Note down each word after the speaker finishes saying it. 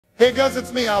Hey guys,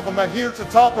 it's me, Album. I'm here to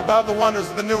talk about the wonders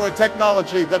of the newer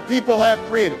technology that people have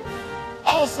created.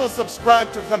 Also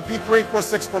subscribe to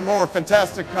MP346 for more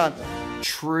fantastic content.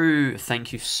 True.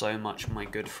 Thank you so much, my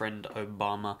good friend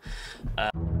Obama.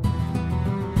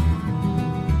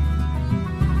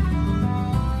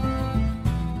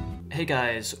 Hey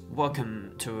guys,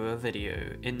 welcome to a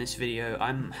video. In this video,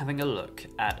 I'm having a look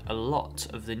at a lot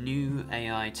of the new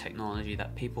AI technology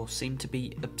that people seem to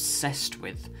be obsessed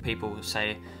with. People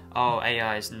say, oh,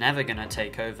 AI is never gonna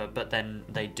take over, but then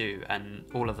they do, and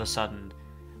all of a sudden,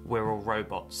 we're all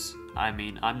robots. I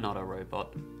mean, I'm not a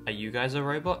robot. Are you guys a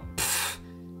robot? Pfft,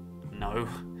 no.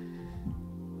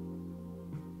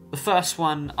 The first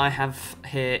one I have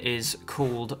here is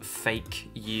called Fake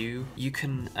You. You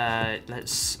can,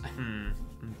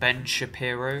 Ben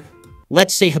Shapiro.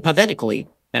 Let's say hypothetically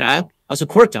that I was a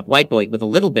quirked up white boy with a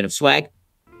little bit of swag.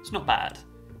 It's not bad.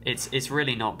 It's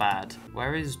really not bad.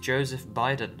 Where is Joseph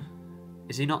Biden?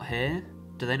 Is he not here?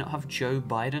 Do they not have Joe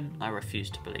Biden? I refuse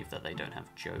to believe that they don't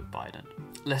have Joe Biden.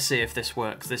 Let's see if this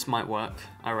works. This might work.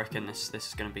 I reckon this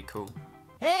is gonna be cool.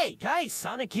 Hey guys,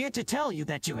 Sonic here to tell you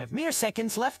that you have mere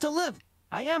seconds left to live.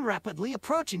 I am rapidly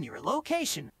approaching your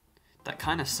location. That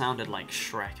kind of sounded like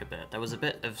Shrek a bit. There was a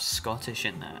bit of Scottish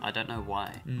in there. I don't know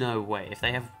why. No way. If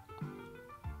they have...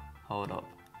 Hold up.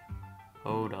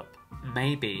 Hold up.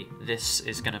 Maybe this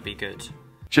is gonna be good.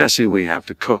 Jesse, we have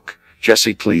to cook.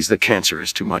 Jesse, please, the cancer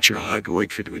is too much.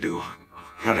 Wait for do.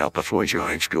 Help before you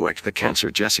go the cancer,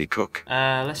 Jesse, cook.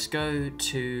 Let's go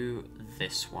to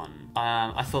this one.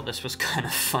 I thought this was kind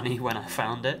of funny when I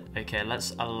found it. Okay,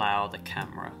 let's allow the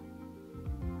camera.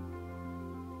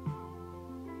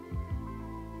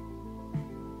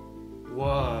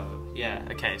 Whoa. Yeah,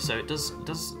 okay, so it does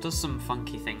some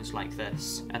funky things like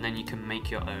this, and then you can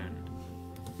make your own.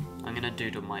 I'm gonna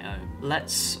doodle my own.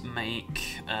 Let's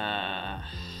make, I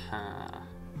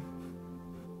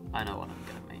know what I'm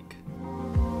gonna make.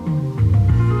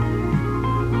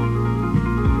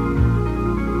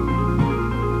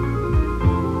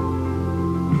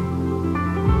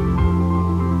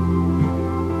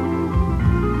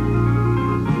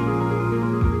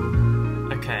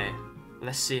 Okay,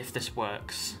 let's see if this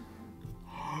works.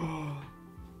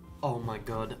 Oh my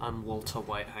god, I'm Walter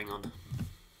White, hang on.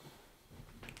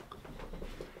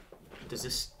 Does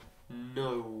this...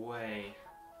 No way.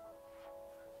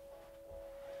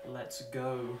 Let's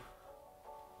go.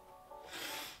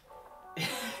 This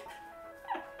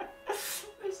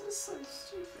is so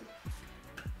stupid.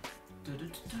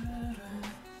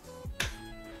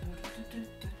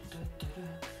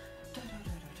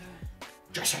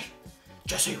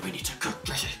 Jesse, we need to cook,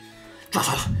 Jesse,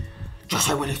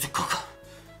 we need to cook.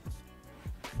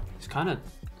 It's kind of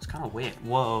weird.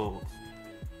 Whoa.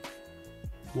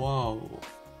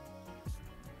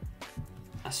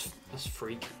 That's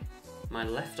freaky. My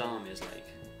left arm is like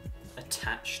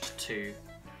attached to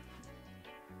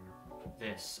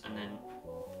this, and then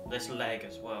this leg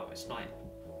as well. It's like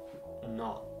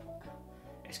not.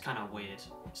 It's kind of weird.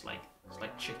 It's like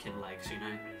chicken legs, you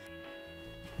know.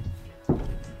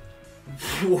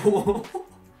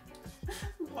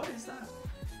 What is that?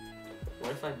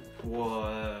 What if I?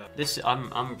 Whoa! This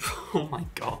I'm. Oh my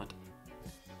god.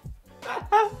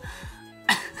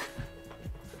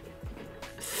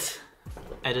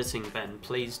 Editing Ben,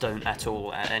 please don't at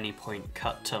all at any point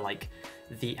cut to like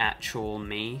the actual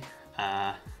me,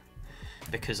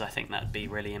 because I think that'd be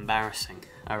really embarrassing,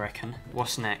 I reckon.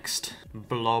 What's next?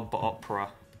 Blob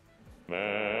opera.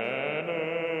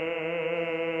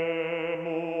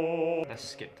 Let's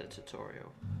skip the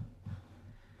tutorial.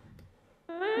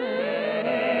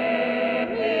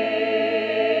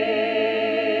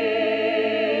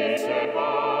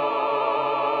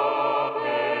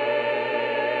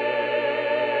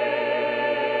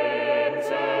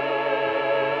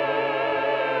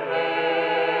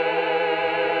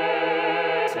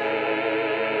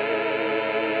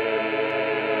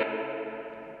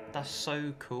 That's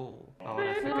so cool. Oh, and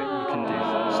I forgot you can do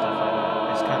stuff like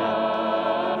that. It's kind of...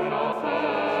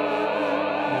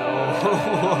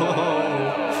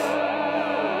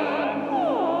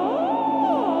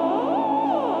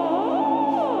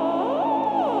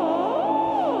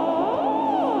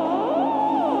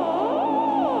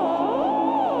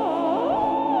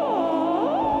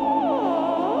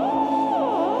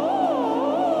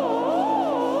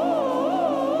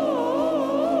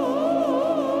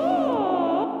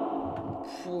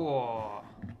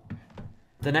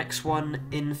 The next one,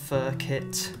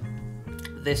 InferKit.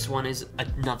 This one is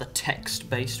another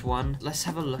text-based one. Let's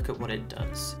have a look at what it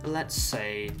does. Let's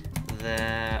say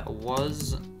there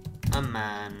was a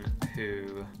man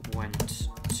who went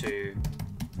to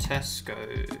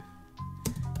Tesco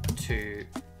to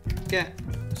get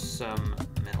some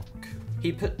milk.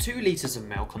 He put 2 litres of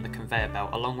milk on the conveyor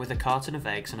belt along with a carton of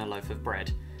eggs and a loaf of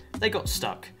bread. They got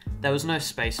stuck. There was no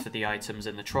space for the items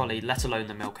in the trolley, let alone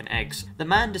the milk and eggs. The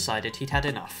man decided he'd had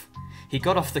enough. He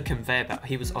got off the conveyor belt.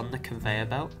 He was on the conveyor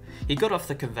belt? He got off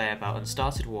the conveyor belt and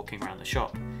started walking around the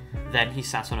shop. Then he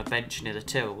sat on a bench near the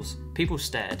tills. People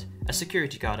stared. A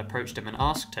security guard approached him and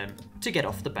asked him to get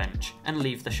off the bench and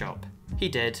leave the shop. He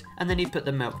did, and then he put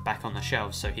the milk back on the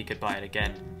shelves so he could buy it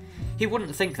again. He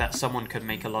wouldn't think that someone could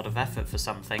make a lot of effort for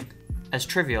something as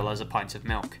trivial as a pint of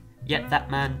milk. Yet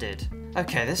that man did.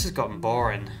 Okay, this has gotten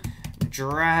boring.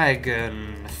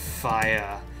 Dragon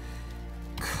fire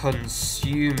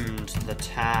consumed the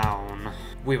town.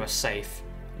 We were safe.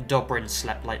 Dobrin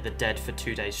slept like the dead for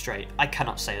 2 days straight. I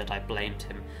cannot say that I blamed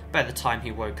him. By the time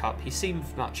he woke up, he seemed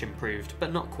much improved,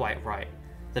 but not quite right.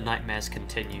 The nightmares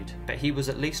continued, but he was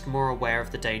at least more aware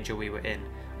of the danger we were in.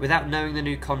 Without knowing the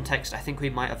new context, I think we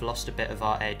might have lost a bit of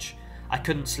our edge. I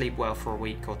couldn't sleep well for a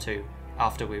week or two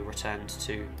after we returned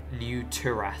to New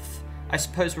Turath. I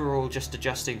suppose we were all just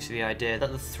adjusting to the idea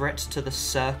that the threat to the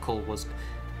circle was...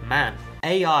 Man,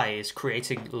 AI is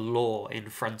creating law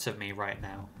in front of me right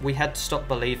now. We had to stop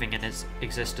believing in its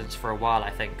existence for a while,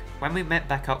 I think. When we met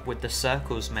back up with the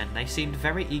Circle's men, they seemed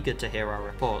very eager to hear our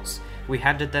reports. We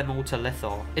handed them all to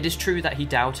Lithor. It is true that he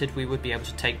doubted we would be able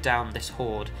to take down this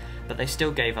horde, but they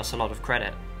still gave us a lot of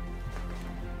credit.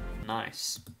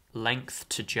 Nice. Length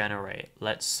to generate,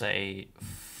 let's say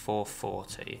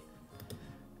 440.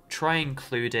 Try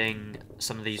including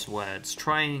some of these words.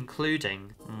 Try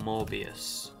including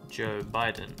Morbius, Joe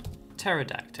Biden,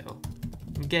 pterodactyl,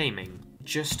 gaming.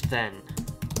 Just then,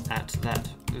 at that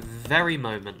very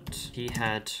moment, he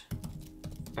had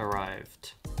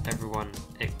arrived. Everyone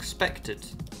expected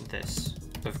this,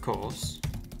 of course,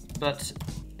 but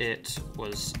it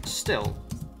was still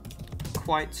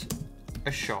quite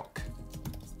a shock.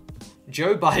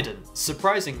 Joe Biden,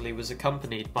 surprisingly, was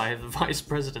accompanied by the Vice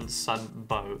President's son,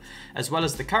 Beau, as well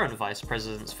as the current Vice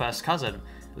President's first cousin,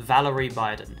 Valerie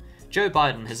Biden. Joe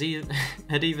Biden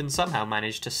had even somehow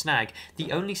managed to snag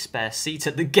the only spare seat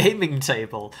at the gaming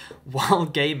table. While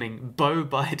gaming, Beau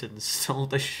Biden stole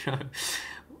the show.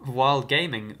 While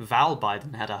gaming, Val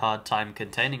Biden had a hard time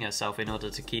containing herself in order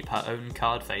to keep her own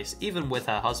card face, even with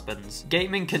her husband's.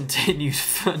 Gaming continued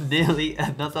for nearly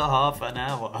another half an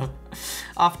hour,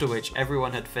 after which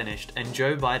everyone had finished, and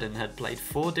Joe Biden had played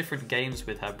 4 different games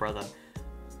with her brother.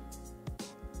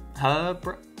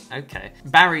 Okay.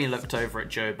 Barry looked over at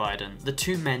Joe Biden. The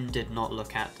two men did not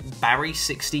look at Barry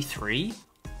 63?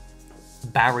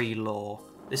 Barry Law.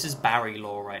 This is Barry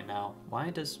Law right now. Why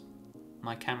does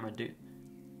my camera do...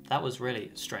 That was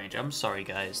really strange. I'm sorry,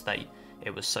 guys, that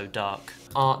it was so dark.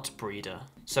 Art breeder.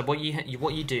 So what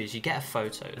you do is you get a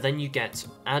photo, then you get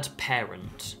add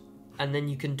parent, and then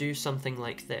you can do something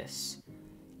like this.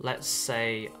 Let's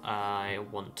say I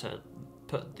want to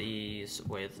put these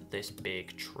with this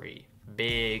big tree.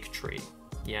 Big tree,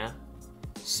 yeah?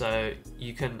 So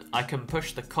I can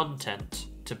push the content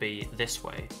to be this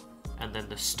way, and then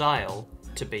the style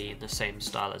to be in the same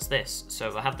style as this.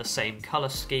 So I have the same color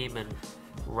scheme and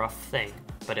rough thing,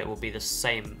 but it will be the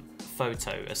same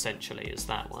photo essentially as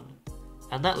that one.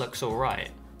 And that looks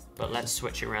alright, but let's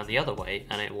switch it around the other way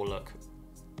and it will look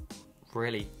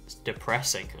really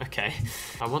depressing. Okay,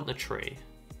 I want the tree.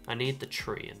 I need the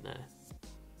tree in there.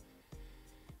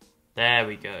 There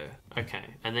we go. Okay,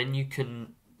 and then you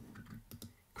can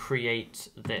create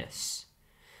this.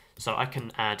 So I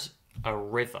can add a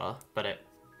river, but it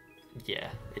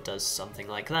does something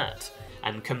like that.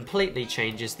 And completely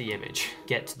changes the image.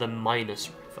 Get the minus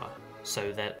river,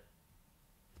 so that...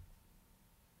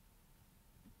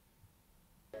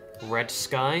 Red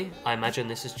sky, I imagine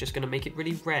this is just going to make it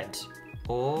really red.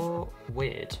 Or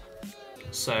weird.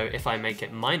 So if I make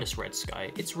it minus red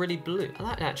sky, it's really blue. And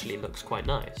that actually looks quite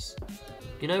nice.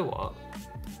 You know what?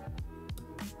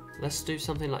 Let's do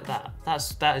something like that.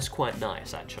 That is quite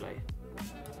nice, actually.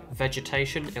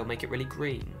 Vegetation, it'll make it really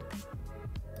green.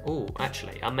 Oh,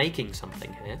 actually, I'm making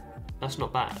something here. That's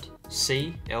not bad.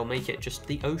 Sea, it'll make it just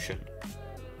the ocean.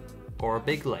 Or a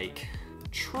big lake.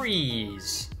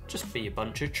 Trees. Just be a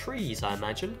bunch of trees, I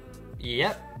imagine.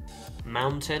 Yep.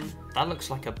 Mountain. That looks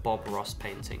like a Bob Ross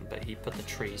painting, but he put the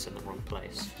trees in the wrong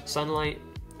place. Sunlight.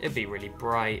 It'd be really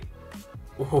bright.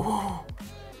 Oh.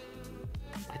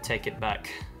 I take it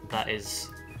back. That is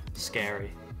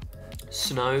scary.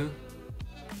 Snow.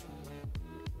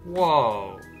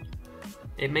 Whoa.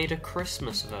 It made a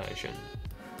Christmas version.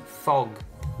 Fog.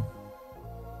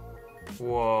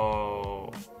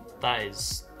 Whoa. That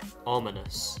is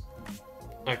ominous.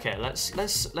 Okay,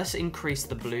 let's increase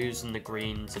the blues and the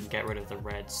greens and get rid of the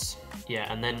reds.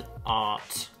 Yeah, and then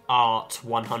art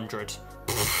 100.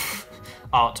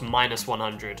 Art minus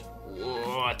 100.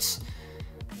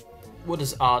 What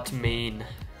does art mean?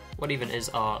 What even is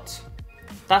art?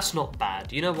 That's not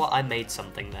bad. You know what? I made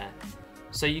something there.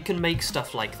 So you can make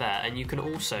stuff like that, and you can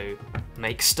also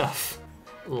make stuff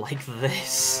like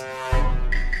this.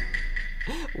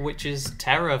 Which is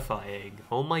terrifying.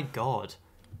 Oh my god.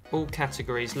 All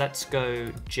categories, let's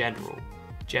go general.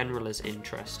 General is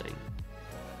interesting.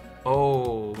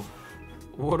 Oh,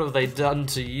 what have they done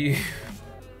to you?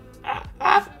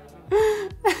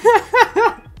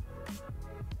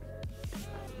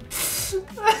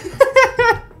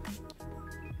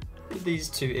 These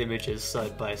two images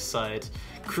side by side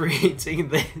creating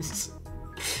this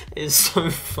is so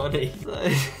funny.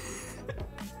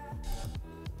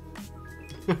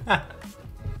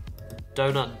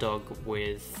 Donut dog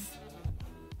with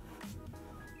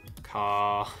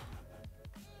car.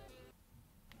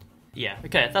 Yeah,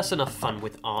 okay, that's enough fun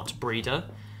with art breeder.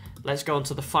 Let's go on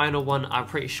to the final one. I'm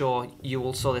pretty sure you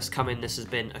all saw this coming. This has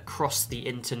been across the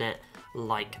internet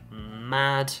like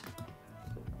mad.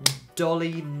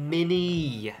 Dolly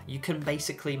Mini. You can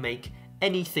basically make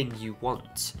anything you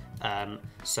want.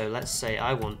 So let's say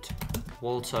I want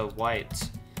Walter White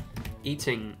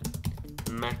eating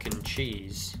mac and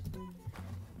cheese.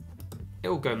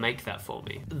 It'll go make that for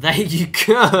me. There you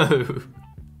go!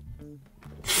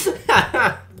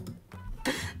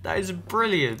 That is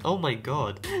brilliant. Oh my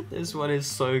god. This one is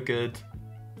so good.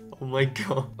 Oh my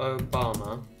god.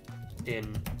 Obama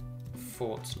in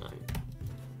Fortnite.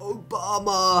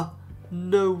 Obama!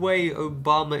 No way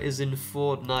Obama is in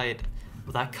Fortnite.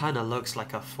 Well, that kind of looks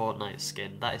like a Fortnite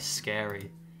skin. That is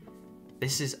scary.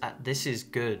 This is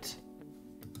good.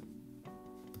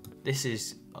 This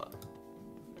is...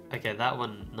 okay, that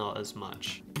one not as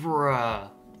much. Bruh.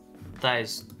 That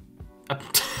is...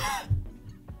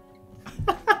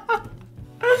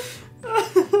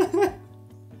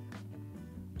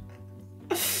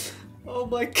 oh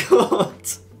my god.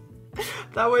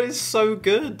 That one is so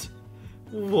good.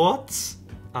 What?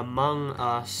 Among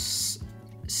Us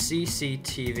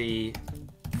CCTV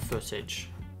footage.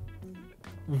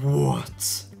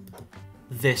 What?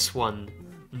 This one.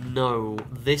 No,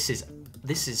 this is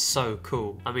so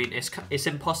cool. I mean, it's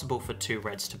impossible for two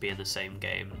reds to be in the same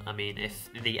game. I mean, if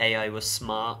the AI was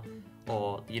smart,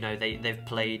 or, you know, they've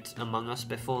played Among Us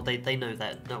before, they know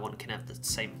that no one can have the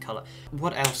same colour.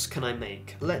 What else can I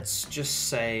make? Let's just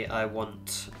say I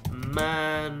want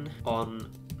man on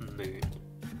moon.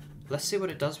 Let's see what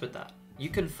it does with that. You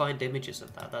can find images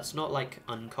of that. That's not, like,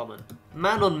 uncommon.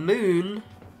 Man on moon?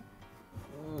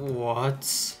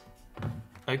 What?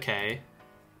 Okay.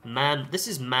 Man, this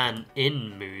is man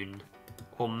in moon.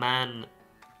 Or man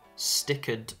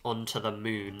stickered onto the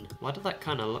moon. Why did that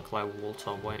kind of look like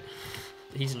Walter White?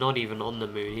 He's not even on the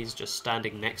moon, he's just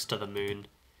standing next to the moon.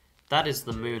 That is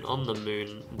the moon on the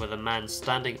moon, with a man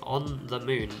standing on the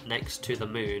moon next to the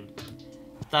moon.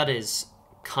 That is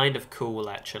kind of cool,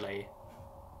 actually.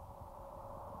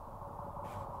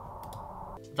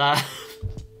 That...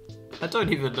 I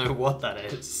don't even know what that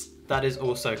is. That is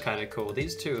also kind of cool.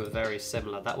 These two are very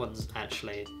similar. That one's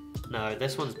actually... no,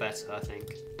 this one's better, I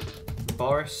think.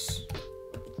 Boris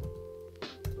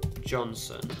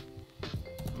Johnson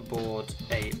Bored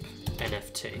Ape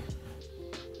NFT.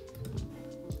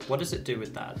 What does it do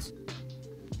with that?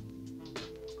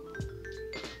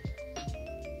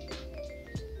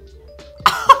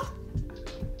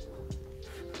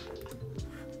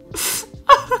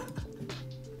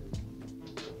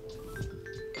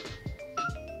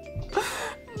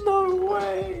 No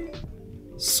way!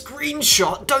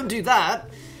 Screenshot? Don't do that!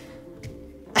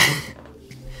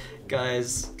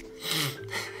 Guys,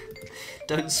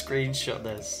 don't screenshot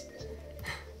this.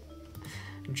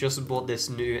 Just bought this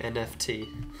new NFT.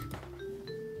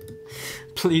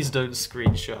 Please don't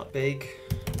screenshot. Big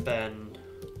Ben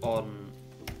on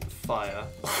fire.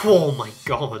 Oh my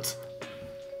god.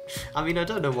 I mean, I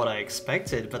don't know what I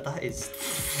expected, but that is...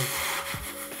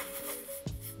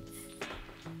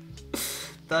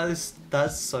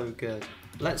 that's so good.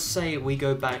 Let's say we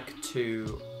go back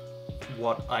to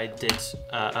what I did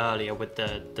earlier with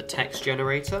the text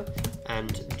generator,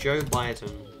 and Joe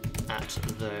Biden at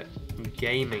the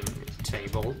gaming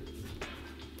table,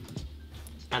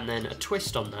 and then a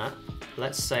twist on that.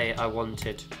 Let's say I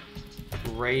wanted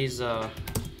Razor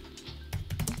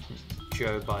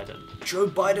Joe Biden. Joe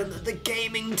Biden at the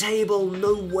gaming table,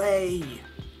 no way!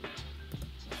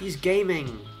 He's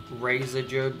gaming. Razor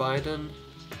Joe Biden.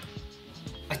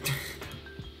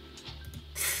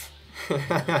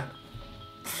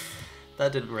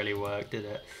 That didn't really work, did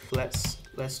it?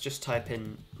 Let's just type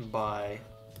in bye,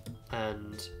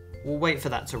 and we'll wait for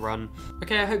that to run.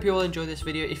 Okay, I hope you all enjoyed this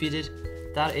video. If you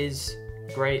did, that is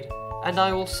great. And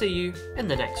I will see you in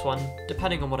the next one,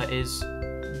 depending on what it is.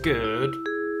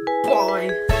 Goodbye.